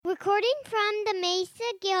Recording from the Mesa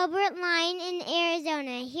Gilbert line in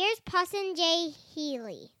Arizona, here's Paulson J.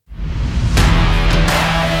 Healy.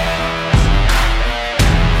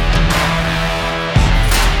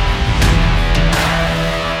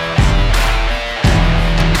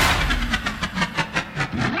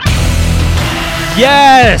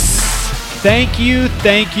 Yes! Thank you,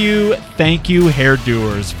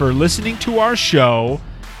 hairdoers, for listening to our show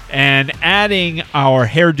and adding our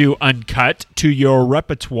Hairdo Uncut to your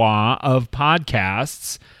repertoire of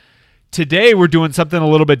podcasts. Today, we're doing something a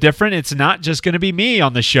little bit different. It's not just going to be me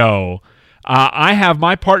on the show. I have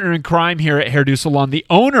my partner in crime here at Hairdo Salon, the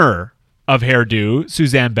owner of Hairdo,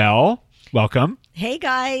 Suzanne Bell. Welcome. Hey,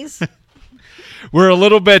 guys. We're a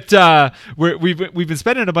little bit, we've been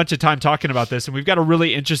spending a bunch of time talking about this, and we've got a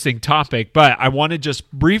really interesting topic, but I want to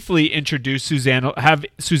just briefly introduce Suzanne, have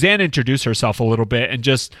Suzanne introduce herself a little bit, and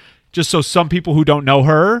just so some people who don't know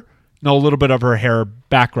her know a little bit of her hair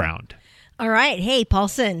background. All right. Hey,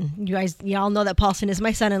 Paulson. Y'all know that Paulson is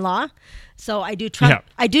my son-in-law, so I do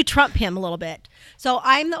trump him a little bit. So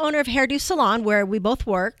I'm the owner of Hairdo Salon, where we both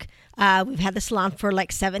work. We've had the salon for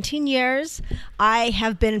like 17 years. I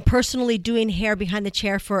have been personally doing hair behind the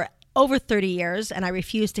chair for over 30 years, and I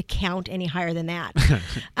refuse to count any higher than that.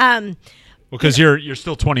 Well, because you're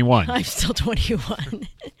still 21. I'm still 21.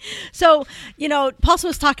 So, Paulson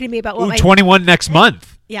was talking to me about what 21 next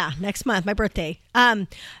month. Yeah, next month, my birthday.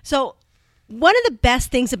 So one of the best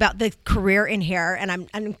things about the career in hair, and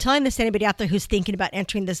I'm telling this to anybody out there who's thinking about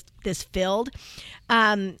entering this field,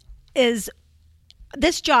 is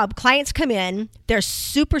this job. Clients come in, they're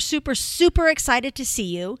super, super, super excited to see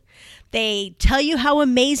you. They tell you how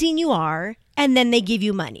amazing you are, and then they give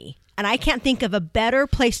you money. And I can't think of a better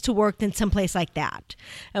place to work than someplace like that.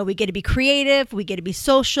 We get to be creative, we get to be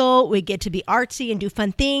social, we get to be artsy and do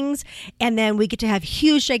fun things, and then we get to have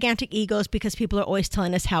huge, gigantic egos because people are always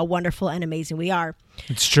telling us how wonderful and amazing we are.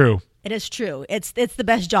 It's true. It is true. It's the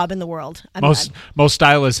best job in the world. Most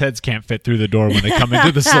stylist heads can't fit through the door when they come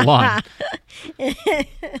into the salon.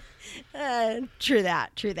 True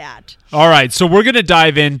that. All right, so we're going to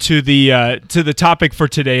dive into the topic for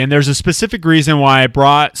today, and there's a specific reason why I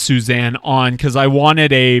brought Suzanne on, because I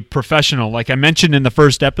wanted a professional. Like I mentioned in the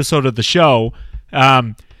first episode of the show,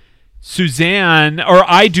 Suzanne, or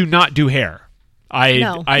I do not do hair. He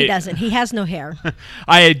doesn't. He has no hair.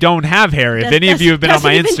 I don't have hair. If any of you have been on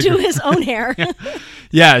my Instagram. Doesn't even do his own hair.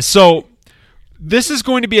 Yeah, so this is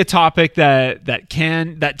going to be a topic that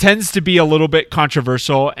tends to be a little bit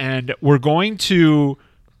controversial, and we're going to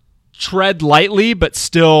tread lightly but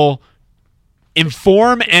still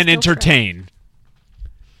inform and entertain.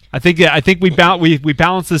 I think we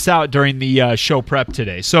balance this out during the show prep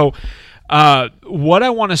today. So what I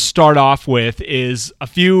want to start off with is I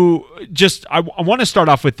want to start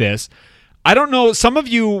off with this. I don't know. Some of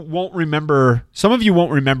you won't remember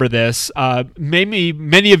this. Maybe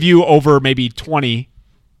many of you over maybe 20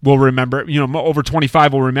 will remember. Over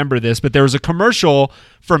 25 will remember this. But there was a commercial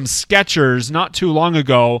from Skechers not too long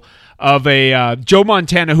ago of a Joe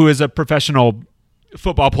Montana, who is a professional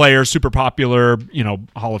football player, super popular,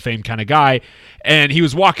 Hall of Fame kind of guy, and he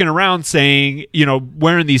was walking around saying,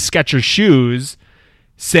 wearing these Skechers shoes,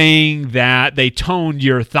 saying that they toned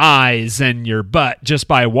your thighs and your butt just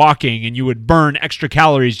by walking, and you would burn extra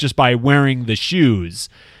calories just by wearing the shoes.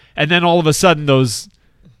 And then all of a sudden, those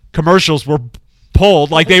commercials were pulled,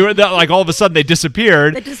 like they were, like all of a sudden they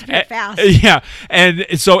disappeared. They disappeared fast. Yeah, and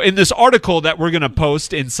so in this article that we're going to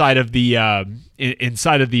post inside of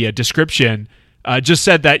the description, just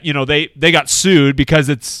said that they got sued because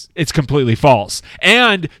it's completely false.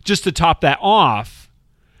 And just to top that off,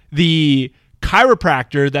 the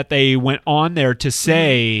chiropractor that they went on there to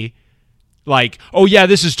say, like, oh yeah,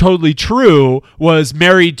 this is totally true, was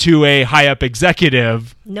married to a high up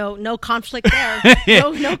executive. No conflict there.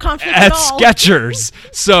 No conflict at all. Skechers.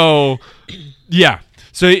 So yeah.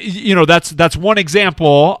 So that's one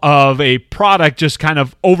example of a product just kind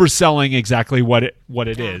of overselling exactly what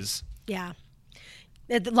it is. Yeah.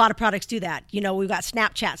 A lot of products do that. We've got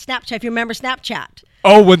Snapchat, if you remember Snapchat.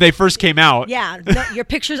 Oh, when they first came out. Yeah. Your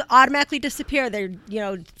pictures automatically disappear. They're,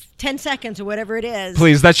 10 seconds or whatever it is.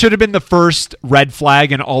 Please, that should have been the first red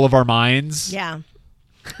flag in all of our minds. Yeah.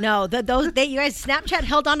 No, you guys, Snapchat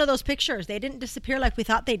held onto those pictures. They didn't disappear like we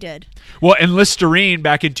thought they did. Well, and Listerine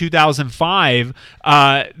back in 2005,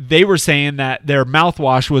 they were saying that their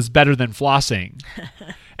mouthwash was better than flossing.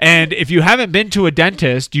 And if you haven't been to a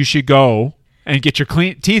dentist, you should go and get your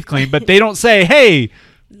teeth cleaned, but they don't say, hey,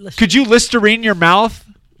 could you Listerine your mouth?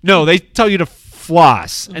 No, they tell you to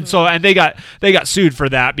floss. Mm-hmm. And they got sued for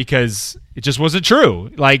that because it just wasn't true.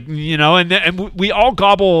 Like, and we all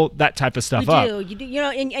gobble that type of stuff up. You do,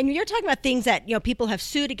 and you're talking about things that, people have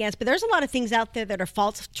sued against, but there's a lot of things out there that are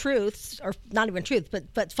false truths, or not even truth,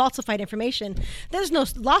 but falsified information. There's no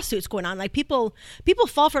lawsuits going on. Like people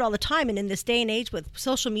fall for it all the time. And in this day and age with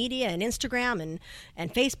social media and Instagram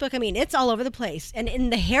and Facebook, I mean, it's all over the place. And in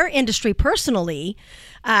the hair industry, personally,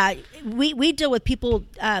 we deal with people,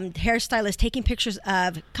 hairstylists taking pictures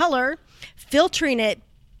of color, filtering it,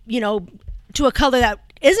 to a color that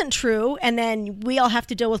isn't true, and then we all have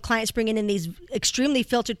to deal with clients bringing in these extremely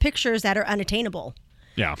filtered pictures that are unattainable.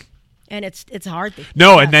 Yeah. And it's a hard thing.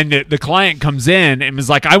 No, and then the client comes in and is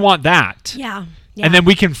like, I want that. Yeah. And then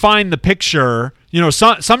we can find the picture.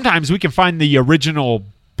 Sometimes we can find the original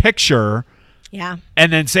picture. Yeah.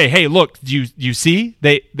 And then say, hey, look, you see?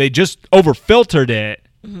 They just over-filtered it.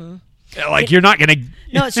 Mm-hmm. Like, you're not going to...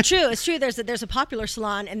 No, it's true. It's true. There's a popular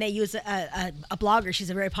salon, and they use a blogger. She's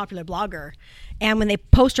a very popular blogger. And when they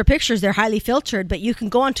post her pictures, they're highly filtered, but you can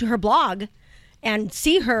go onto her blog and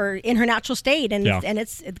see her in her natural state, and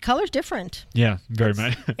the color's different. Yeah, very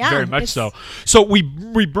much so. So we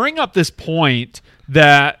bring up this point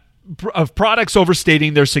that of products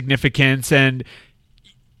overstating their significance, and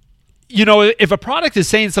if a product is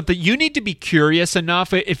saying something, you need to be curious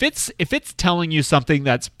enough. If it's telling you something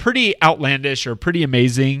that's pretty outlandish or pretty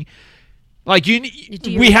amazing, like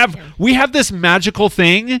we have this magical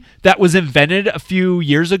thing that was invented a few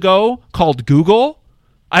years ago called Google.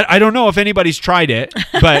 I don't know if anybody's tried it,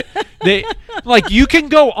 but you can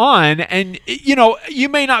go on and you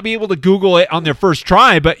may not be able to Google it on their first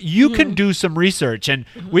try, but you can do some research, and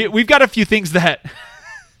we've got a few things that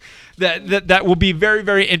will be very,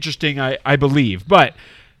 very interesting, I believe. But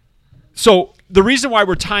so the reason why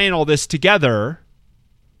we're tying all this together,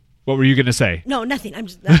 what were you going to say? No, nothing. I'm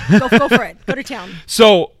just go for it. Go to town.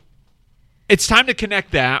 So it's time to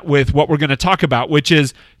connect that with what we're going to talk about, which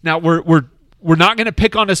is now we're not going to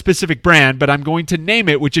pick on a specific brand, but I'm going to name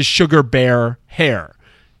it, which is Sugar Bear Hair.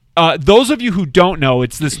 Those of you who don't know,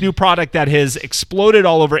 it's this new product that has exploded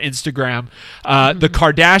all over Instagram. The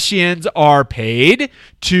Kardashians are paid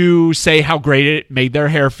to say how great it made their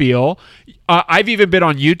hair feel. I've even been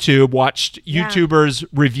on YouTube, watched YouTubers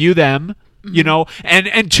review them,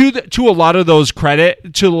 and to a lot of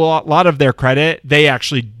their credit, they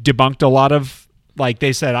actually debunked a lot of. Like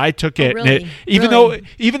they said, I took it, really? And even though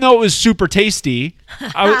it was super tasty,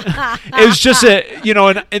 it was just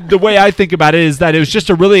and the way I think about it is that it was just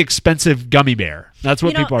a really expensive gummy bear. That's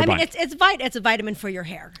what people are buying. It's a vitamin for your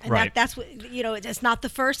hair, and right. That's what it's not the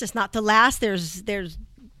first, it's not the last. There's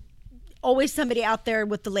always somebody out there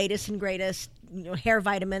with the latest and greatest hair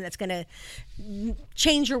vitamin that's going to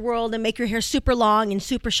change your world and make your hair super long and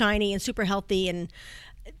super shiny and super healthy, and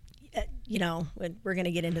we're going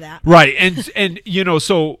to get into that. Right. And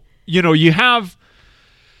so, you have,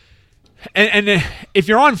 and if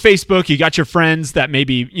you're on Facebook, you got your friends that may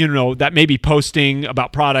be posting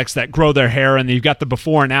about products that grow their hair, and you've got the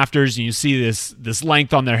before and afters, and you see this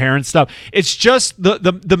length on their hair and stuff. It's just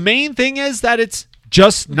the main thing is that it's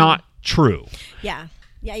just not true. Yeah.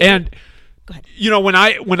 Yeah. And go ahead.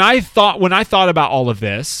 When I thought about all of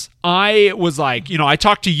this, I was like, I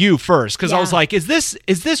talked to you first because I was like, is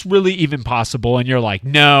this really even possible? And you're like,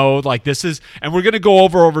 no, like this is, and we're going to go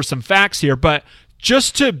over some facts here, but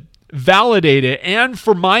just to validate it, and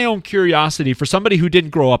for my own curiosity, for somebody who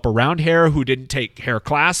didn't grow up around hair, who didn't take hair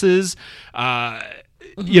classes, we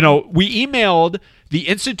emailed the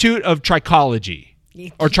Institute of Trichology.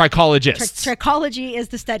 Or trichologists. Trichology is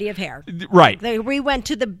the study of hair. Right. We went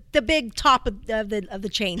to the big top of the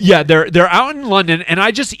chain. Yeah, they're out in London, and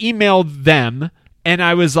I just emailed them, and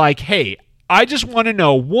I was like, hey, I just want to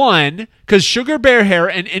know, one, because Sugar Bear Hair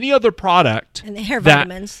and any other product. And the hair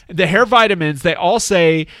vitamins. The hair vitamins, they all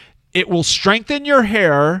say it will strengthen your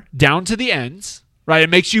hair down to the ends. Right, it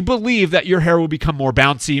makes you believe that your hair will become more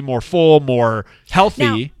bouncy, more full, more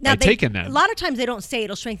healthy by taking them. A lot of times they don't say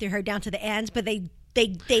it'll strengthen your hair down to the ends, but they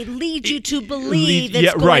lead you to believe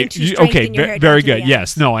it's going to strengthen your hair. Very good.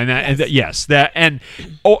 Yes. No. And and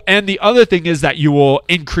the other thing is that you will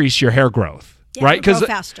increase your hair growth. Yeah, right? Grow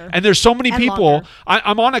faster. And there's so many people.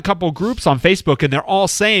 I'm on a couple groups on Facebook, and they're all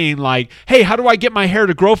saying like, "Hey, how do I get my hair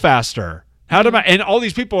to grow faster? How do I?" And all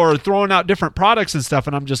these people are throwing out different products and stuff,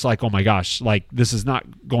 and I'm just like, "Oh my gosh, like this is not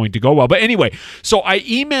going to go well." But anyway, so I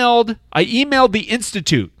emailed the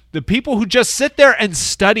Institute. The people who just sit there and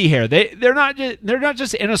study hair, they're not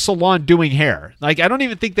just in a salon doing hair. Like, I don't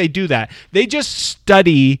even think they do that. They just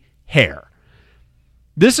study hair.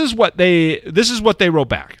 This is what they wrote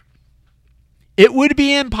back. it would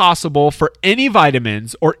be impossible for any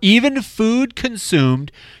vitamins or even food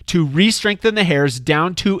consumed to re-strengthen the hairs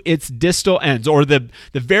down to its distal ends, or the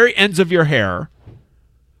very ends of your hair.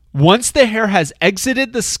 Once the hair has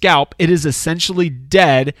exited the scalp, it is essentially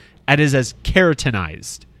dead and is as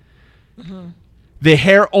keratinized. Mm-hmm. The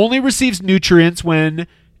hair only receives nutrients when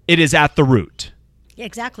it is at the root.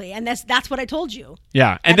 Exactly, and that's what I told you.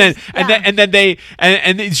 Yeah, and then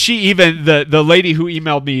she even the lady who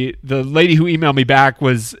emailed me back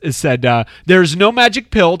said there's no magic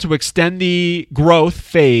pill to extend the growth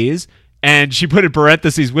phase, and she put in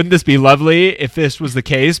parentheses, wouldn't this be lovely if this was the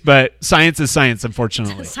case? But science is science,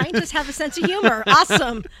 unfortunately. Scientists have a sense of humor.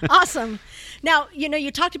 Awesome. Now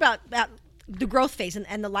you talked about the growth phase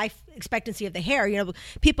and the life expectancy of the hair.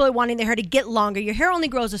 People are wanting their hair to get longer. Your hair only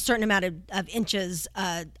grows a certain amount of inches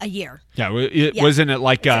a year. Yeah, wasn't it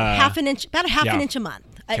like half an inch, about a half an inch a month?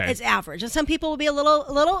 Okay. It's average, and some people will be a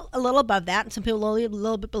little above that, and some people will be a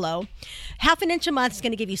little bit below. Half an inch a month is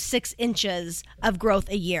going to give you 6 inches of growth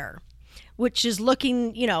a year, which is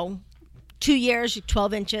looking 2 years,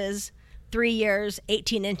 12 inches, 3 years,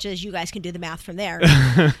 18 inches. You guys can do the math from there.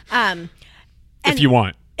 If you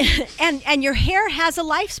want. And your hair has a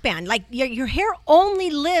lifespan. Like your hair only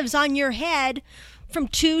lives on your head from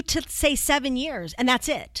 2 to say 7 years, and that's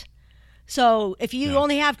it. So if you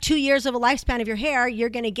only have 2 years of a lifespan of your hair, you're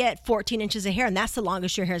going to get 14 inches of hair, and that's the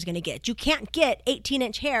longest your hair is going to get. You can't get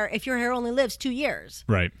 18-inch hair if your hair only lives 2 years.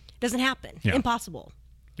 Right. Doesn't happen. Yeah. Impossible.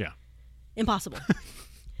 Yeah. Impossible.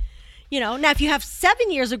 Now if you have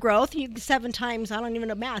 7 years of growth, 7 times, I don't even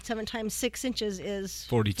know math, 7 times 6 inches is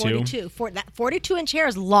 42. 42-inch hair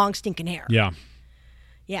is long stinking hair. Yeah.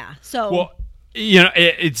 Yeah. So. Well,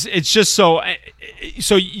 it's just so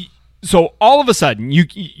all of a sudden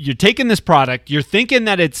you're taking this product, you're thinking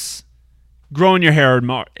that it's growing your hair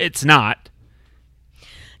more. It's not.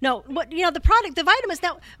 No, the product, the vitamins.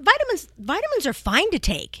 Now, vitamins are fine to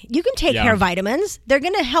take. You can take hair vitamins. They're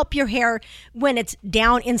going to help your hair when it's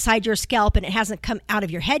down inside your scalp and it hasn't come out of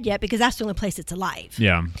your head yet, because that's the only place it's alive.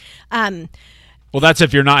 Yeah. Well, that's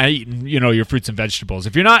if you're not eating, your fruits and vegetables.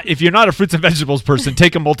 If you're not a fruits and vegetables person,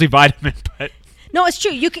 take a multivitamin. But no, it's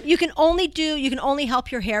true. You can only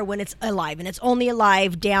help your hair when it's alive, and it's only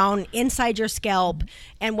alive down inside your scalp.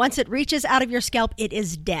 And once it reaches out of your scalp, it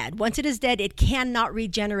is dead. Once it is dead, it cannot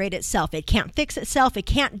regenerate itself. It can't fix itself. It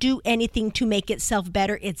can't do anything to make itself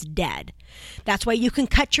better. It's dead. That's why you can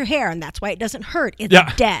cut your hair, and that's why it doesn't hurt. It's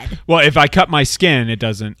dead. Well, if I cut my skin, it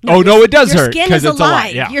doesn't. No, it does your hurt skin because is it's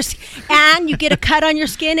alive. alive. Yeah. And you get a cut on your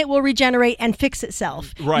skin, it will regenerate and fix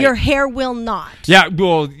itself. Right. Your hair will not. Yeah.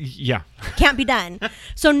 Well, yeah. Can't be done.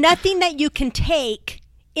 So nothing that you can take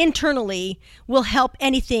internally will help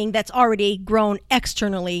anything that's already grown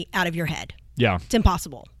externally out of your head. Yeah. It's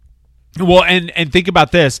impossible. Well, and think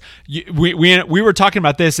about this. We were talking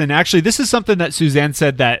about this, and actually, this is something that Suzanne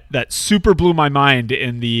said that super blew my mind.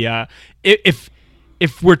 In the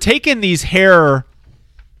if we're taking these hair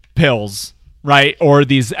pills, right, or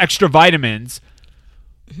these extra vitamins,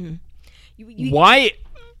 why?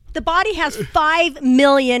 The body has 5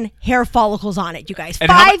 million hair follicles on it, you guys.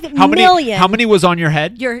 And 5 million. How many was on your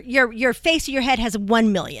head? Your face of your head has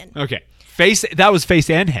 1 million. Okay, that was face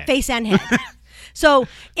and head. Face and head. So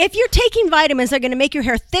if you're taking vitamins that are going to make your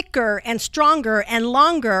hair thicker and stronger and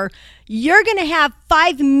longer, you're going to have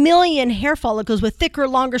 5 million hair follicles with thicker,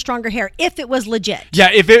 longer, stronger hair if it was legit. Yeah,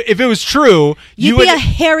 if it was true, you'd be a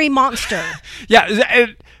hairy monster. Yeah,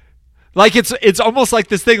 like it's almost like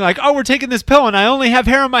this thing like, oh, we're taking this pill and I only have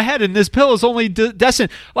hair on my head and this pill is only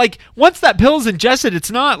destined. Like once that pill's ingested,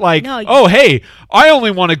 it's not like, oh, hey, I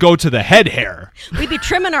only want to go to the head hair. We'd be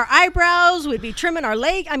trimming our eyebrows. We'd be trimming our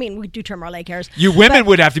leg. I mean, we do trim our leg hairs. You women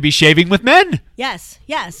would have to be shaving with men. Yes.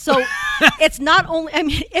 So it's not only,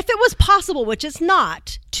 if it was possible, which it's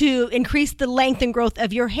not, to increase the length and growth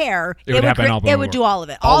of your hair, it would do all of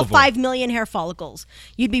it. All 5 million hair follicles.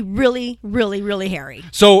 You'd be really, really, really hairy.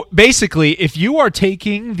 So basically, if you are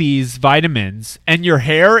taking these vitamins and your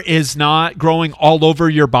hair is not growing all over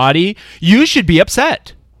your body, you should be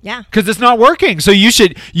upset. Yeah. Because it's not working. So you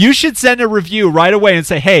should send a review right away and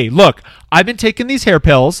say, hey, look, I've been taking these hair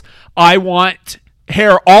pills. I want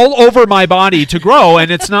hair all over my body to grow, and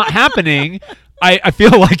it's not happening. I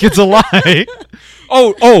feel like it's a lie.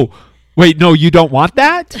 Oh, wait, no, you don't want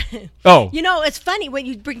that? Oh. It's funny when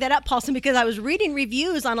you bring that up, Paulson, because I was reading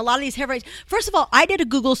reviews on a lot of these hair vitamins. First of all, I did a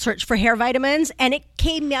Google search for hair vitamins, and it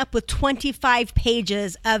came up with 25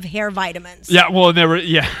 pages of hair vitamins. Yeah, well,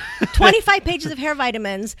 25 pages of hair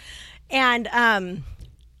vitamins. And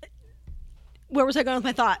where was I going with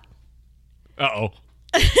my thought? Uh-oh.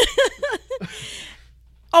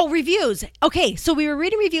 Oh, reviews. Okay, so we were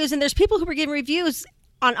reading reviews, and there's people who were giving reviews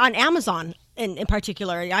on Amazon in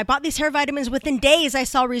particular. I bought these hair vitamins. Within days, I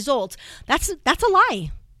saw results. That's a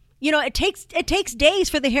lie. You know, it takes days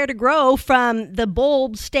for the hair to grow from the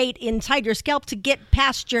bulb state inside your scalp to get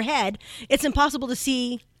past your head. It's impossible to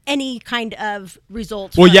see any kind of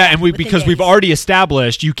results. Well, yeah, and within because we've days. already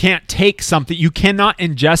established you can't take something, you cannot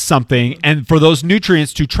ingest something, and for those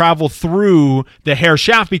nutrients to travel through the hair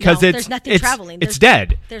shaft because there's nothing traveling. It's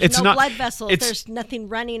dead. There's it's no not, blood vessels. it's- There's nothing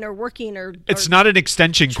running or working or It's not an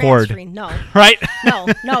extension cord, transferring. No. right?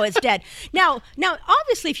 No, it's dead. Now,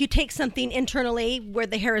 obviously, if you take something internally where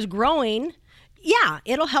the hair is growing, yeah,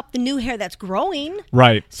 it'll help the new hair that's growing.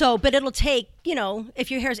 Right. So, but it'll take, if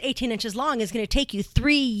your hair is 18 inches long, it's going to take you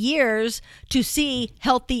 3 years to see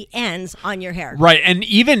healthy ends on your hair. Right, and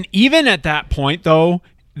even at that point though,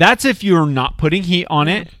 that's if you're not putting heat on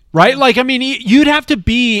it, right? Like, I mean, you'd have to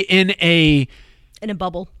be in a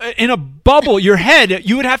bubble. Your head,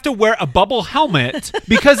 you would have to wear a bubble helmet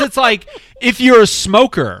because it's like if you're a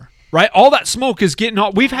smoker, right? All that smoke is getting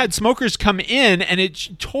all. We've had smokers come in and it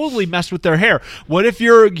totally messed with their hair. What if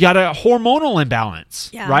you're got a hormonal imbalance,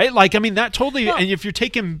 Yeah. right? Like, I mean, that totally. Well, and if you're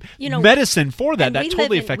taking medicine for that, And that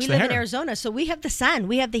totally affects the hair. We live in Arizona, so we have the sun,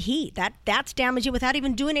 we have the heat. That's damaging without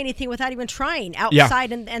even doing anything, without even trying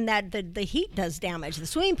outside, and that the heat does damage. The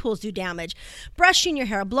swimming pools do damage. Brushing your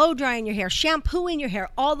hair, blow drying your hair, shampooing your hair,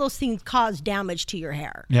 all those things cause damage to your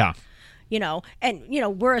hair. Yeah. And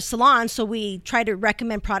we're a salon, so we try to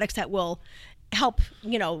recommend products that will help,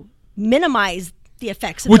 minimize the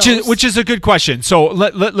effects of those. Which is a good question. So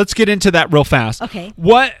let's get into that real fast. Okay.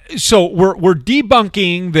 So we're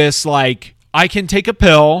debunking this, like, I can take a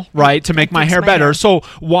pill, right, to make my hair better. Hair. So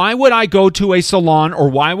why would I go to a salon, or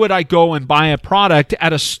why would I go and buy a product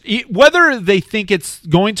whether they think it's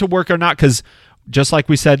going to work or not? Because just like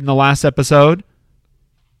we said in the last episode,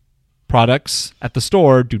 products at the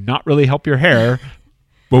store do not really help your hair.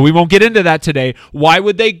 But we won't get into that today. Why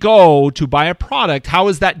would they go to buy a product? How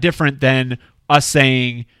is that different than us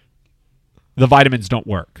saying the vitamins don't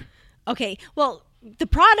work? Okay, well, the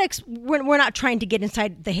products, we're not trying to get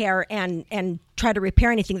inside the hair and try to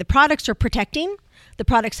repair anything. The products are protecting. The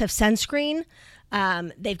products have sunscreen.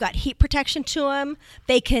 They've got heat protection to them.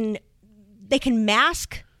 They can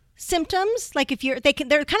mask symptoms. Like they're kind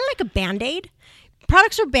of like a Band-Aid.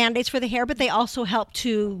 Products are Band-Aids for the hair, but they also help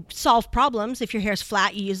to solve problems. If your hair's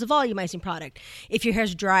flat, you use a volumizing product. If your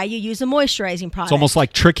hair's dry, you use a moisturizing product. It's almost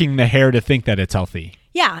like tricking the hair to think that it's healthy.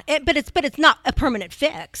 Yeah, but it's not a permanent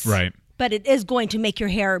fix. Right. But it is going to make your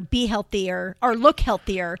hair be healthier or look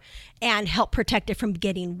healthier and help protect it from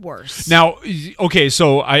getting worse. Now, okay,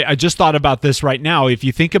 so I just thought about this right now. If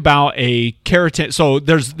you think about a keratin, so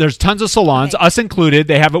there's tons of salons, us included.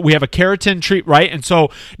 We have a keratin treat, right? And so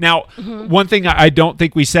now, one thing I don't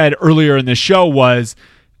think we said earlier in the show was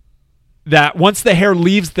that once the hair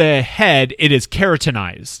leaves the head, it is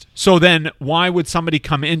keratinized. So then why would somebody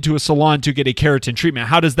come into a salon to get a keratin treatment?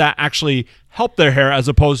 How does that actually help their hair as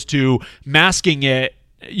opposed to masking it,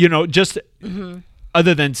 just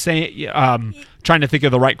other than saying, trying to think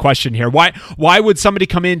of the right question here. Why would somebody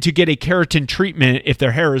come in to get a keratin treatment if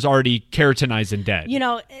their hair is already keratinized and dead?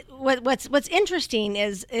 What's interesting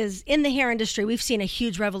is in the hair industry, we've seen a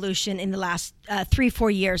huge revolution in the last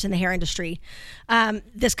 3-4 years in the hair industry.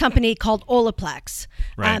 This company called Olaplex,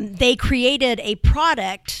 Right. They created a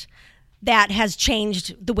product that has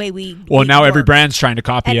changed the way we now every work. brand's trying to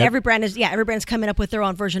copy And it. everybrand's coming up with their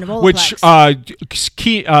own version of Olaplex.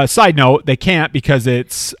 Which, side note, they can't because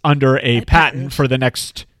it's under a patent for the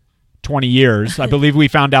next 20 years. I believe we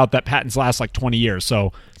found out that patents last like 20 years,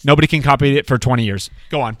 so nobody can copy it for 20 years.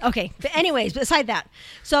 Go on. Okay, but anyways, beside that,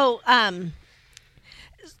 so when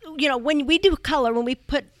we do color, when we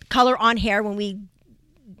put color on hair, when we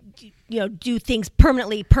do things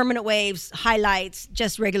permanently, permanent waves, highlights,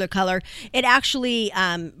 just regular color, it actually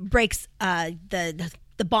breaks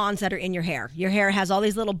the bonds that are in your hair. Your hair has all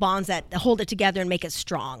these little bonds that hold it together and make it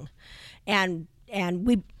strong, and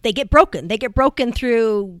they get broken. They get broken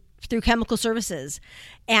through chemical services,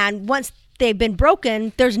 and once they've been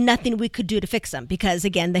broken, there's nothing we could do to fix them because,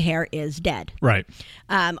 again, the hair is dead. Right.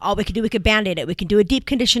 All we could do, we could Band-Aid it. We could do a deep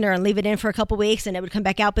conditioner and leave it in for a couple weeks and it would come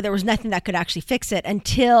back out, but there was nothing that could actually fix it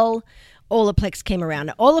until Olaplex came around.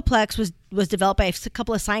 Now, Olaplex was developed by a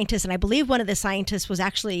couple of scientists, and I believe one of the scientists was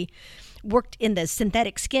actually worked in the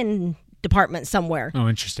synthetic skin department somewhere. Oh,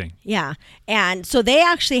 interesting. Yeah. And so they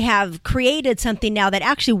actually have created something now that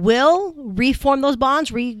actually will reform those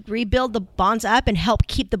bonds, rebuild the bonds up and help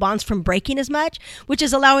keep the bonds from breaking as much, which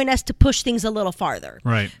is allowing us to push things a little farther.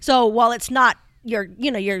 Right. So while it's not your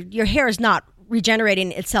hair is not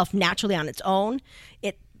regenerating itself naturally on its own.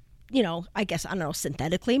 It, I guess, I don't know,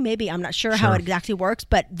 synthetically, maybe. I'm not sure how it exactly works,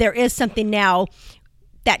 but there is something now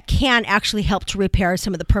that can actually help to repair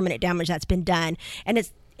some of the permanent damage that's been done. And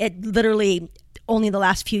it literally only the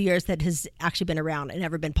last few years that has actually been around and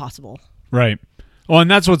never been possible. Right. Well, and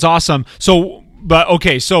that's what's awesome. So, but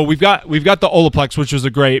okay, so we've got the Olaplex, which was a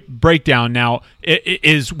great breakdown. Now,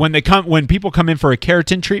 when people come in for a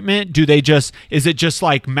keratin treatment, is it just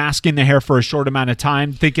like masking the hair for a short amount of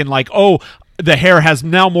time, thinking like, oh, the hair has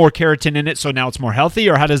now more keratin in it, so now it's more healthy,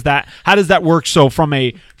 or how does that work? So from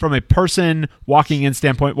a person walking in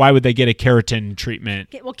standpoint, why would they get a keratin treatment?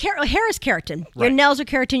 Okay, well, hair is keratin. Right. Your nails are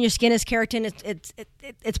keratin. Your skin is keratin.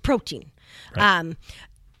 It's protein. Right.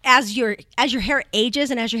 As your hair ages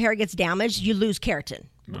and as your hair gets damaged, you lose keratin.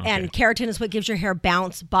 Okay. And keratin is what gives your hair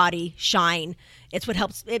bounce, body, shine. It's what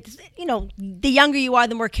helps. The younger you are,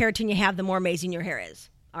 the more keratin you have, the more amazing your hair is.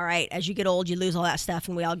 All right. As you get old, you lose all that stuff,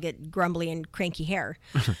 and we all get grumbly and cranky hair.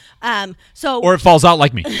 Or it falls out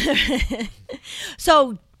like me.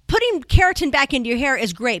 So putting keratin back into your hair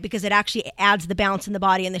is great because it actually adds the bounce in the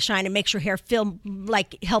body and the shine and makes your hair feel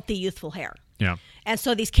like healthy, youthful hair. Yeah. And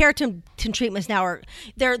so these keratin treatments now are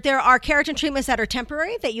there are keratin treatments that are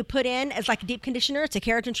temporary that you put in as like a deep conditioner. It's a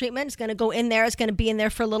keratin treatment. It's going to go in there. It's going to be in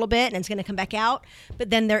there for a little bit and it's going to come back out.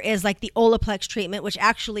 But then there is like the Olaplex treatment, which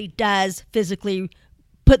actually does physically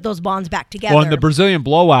put those bonds back together. Well, and the Brazilian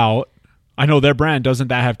Blowout, I know their brand, doesn't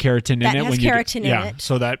that have keratin in it? That has keratin in it.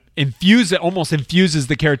 So that almost infuses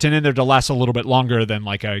the keratin in there to last a little bit longer than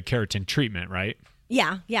like a keratin treatment, right?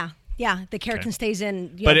 Yeah. The keratin stays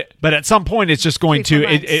in. But at some point, it's just going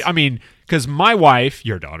 3-4 to. Because my wife,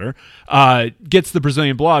 your daughter, gets the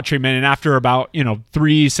Brazilian Blowout treatment, and after about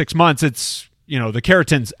 3-6 months, it's the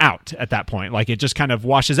keratin's out at that point. Like it just kind of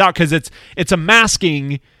washes out because it's a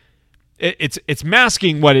masking. It's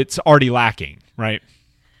masking what it's already lacking, right?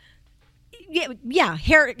 Yeah.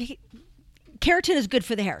 Keratin is good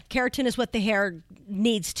for the hair. Keratin is what the hair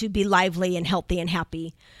needs to be lively and healthy and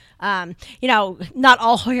happy. Not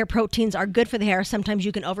all hair proteins are good for the hair. Sometimes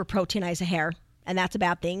you can over-proteinize a hair, and that's a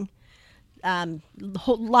bad thing.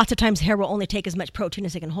 Lots of times hair will only take as much protein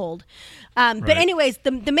as it can hold. But anyways,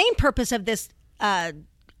 the main purpose of this,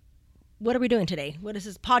 what are we doing today? What is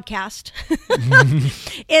this podcast?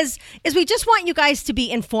 is we just want you guys to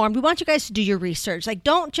be informed. We want you guys to do your research. Like,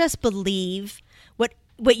 don't just believe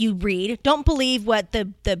what you read. Don't believe what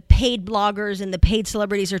the paid bloggers and the paid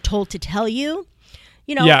celebrities are told to tell you.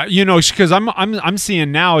 Yeah, because I'm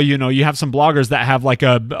seeing now, you have some bloggers that have like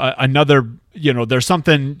another, there's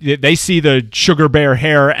something, they see the Sugar Bear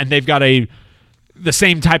hair and they've got the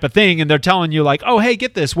same type of thing and they're telling you like, oh, hey,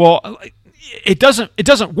 get this. Well, it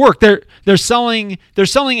doesn't work. They're selling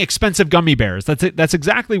expensive gummy bears. That's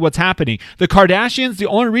exactly what's happening. The Kardashians, the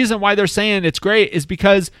only reason why they're saying it's great is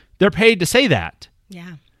because they're paid to say that.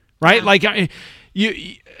 Yeah. Right?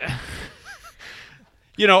 Yeah.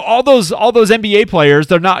 All those NBA players,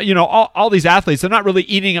 they're not, all these athletes, they're not really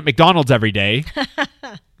eating at McDonald's every day.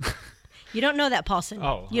 You don't know that, Paulson.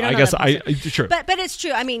 Oh, you don't I know guess that, true. But it's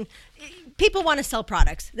true. I mean, people want to sell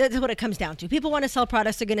products. That's what it comes down to. People want to sell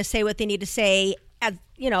products. They're going to say what they need to say, as,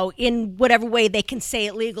 in whatever way they can say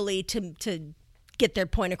it legally to get their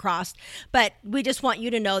point across. But we just want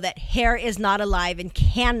you to know that hair is not alive and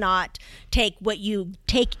cannot take what you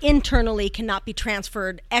take internally, cannot be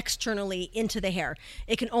transferred externally into the hair.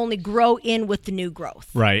 It can only grow in with the new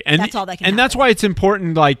growth. Right. And that's all that can happen. That's why it's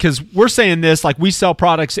important, like, because we're saying this, like, we sell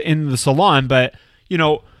products in the salon, but,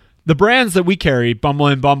 the brands that we carry,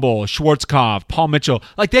 Bumble & Bumble, Schwarzkopf, Paul Mitchell,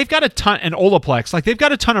 like they've got a ton, and Olaplex, like they've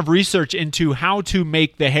got a ton of research into how to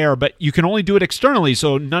make the hair, but you can only do it externally.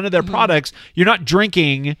 So none of their products, you're not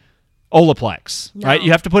drinking Olaplex, right?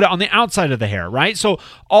 You have to put it on the outside of the hair, right? So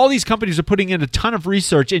all these companies are putting in a ton of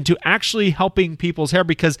research into actually helping people's hair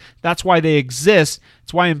because that's why they exist.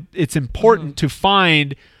 It's why it's important to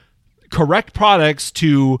find correct products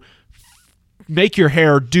to make your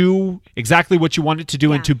hair do exactly what you want it to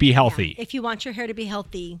do and to be healthy. If you want your hair to be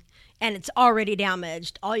healthy and it's already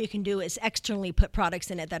damaged, all you can do is externally put products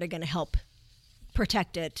in it that are going to help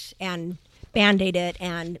protect it and Band-Aid it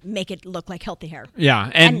and make it look like healthy hair. Yeah.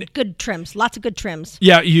 And good trims, lots of good trims.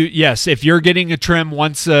 Yeah. Yes. If you're getting a trim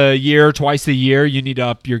once a year, twice a year, you need to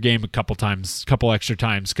up your game a couple extra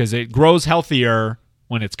times because it grows healthier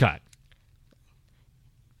when it's cut.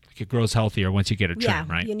 It grows healthier once you get a trim,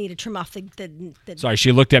 right? You need to trim off the Sorry,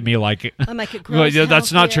 she looked at me like... I'm like, it grows healthier.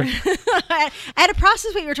 That's not true. I had to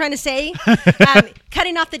process what you were trying to say.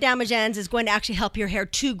 Cutting off the damaged ends is going to actually help your hair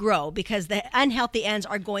to grow because the unhealthy ends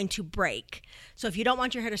are going to break. So if you don't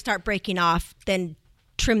want your hair to start breaking off, then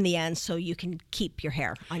trim the ends so you can keep your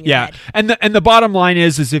hair on your head. And the bottom line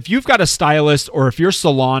is if you've got a stylist or if your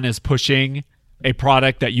salon is pushing a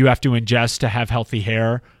product that you have to ingest to have healthy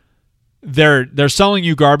hair, they're selling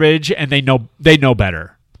you garbage, and they know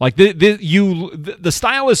better. Like the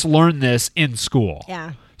stylists learn this in school.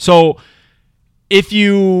 Yeah. So if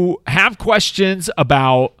you have questions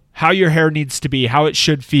about how your hair needs to be, how it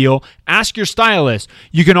should feel, ask your stylist.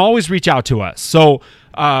 You can always reach out to us. So,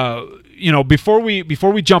 before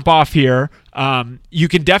we jump off here, you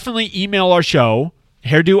can definitely email our show.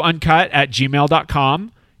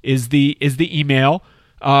 hairdouncut@gmail.com is the email.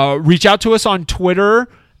 Reach out to us on Twitter.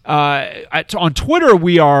 On Twitter,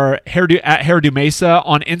 we are Hairdo Mesa.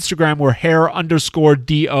 On Instagram, we're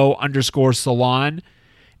hair_do_salon.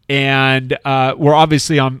 And we're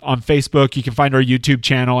obviously on Facebook. You can find our YouTube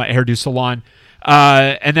channel at Hairdo Salon.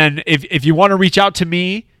 And then if you want to reach out to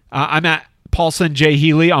me, I'm at Paulson J.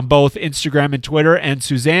 Healy on both Instagram and Twitter. And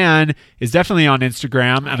Suzanne is definitely on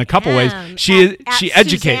Instagram in a couple ways. She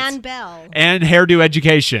educates. Suzanne Bell. And Hairdo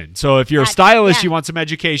Education. So if you're a stylist, you want some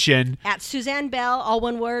education. At Suzanne Bell, all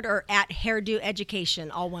one word, or at Hairdo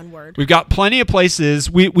Education, all one word. We've got plenty of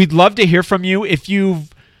places. We'd love to hear from you. If you've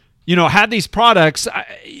had these products,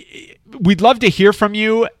 we'd love to hear from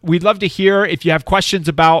you. We'd love to hear if you have questions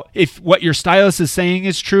about if what your stylist is saying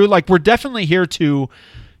is true. Like, we're definitely here to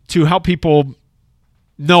help people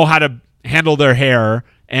know how to handle their hair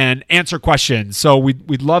and answer questions. So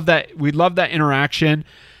we'd love that. We'd love that interaction.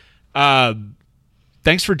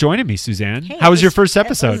 Thanks for joining me, Suzanne. Hey, How was your first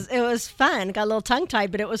episode? It was fun. Got a little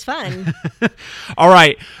tongue-tied, but it was fun. All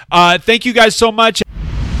right. Thank you guys so much.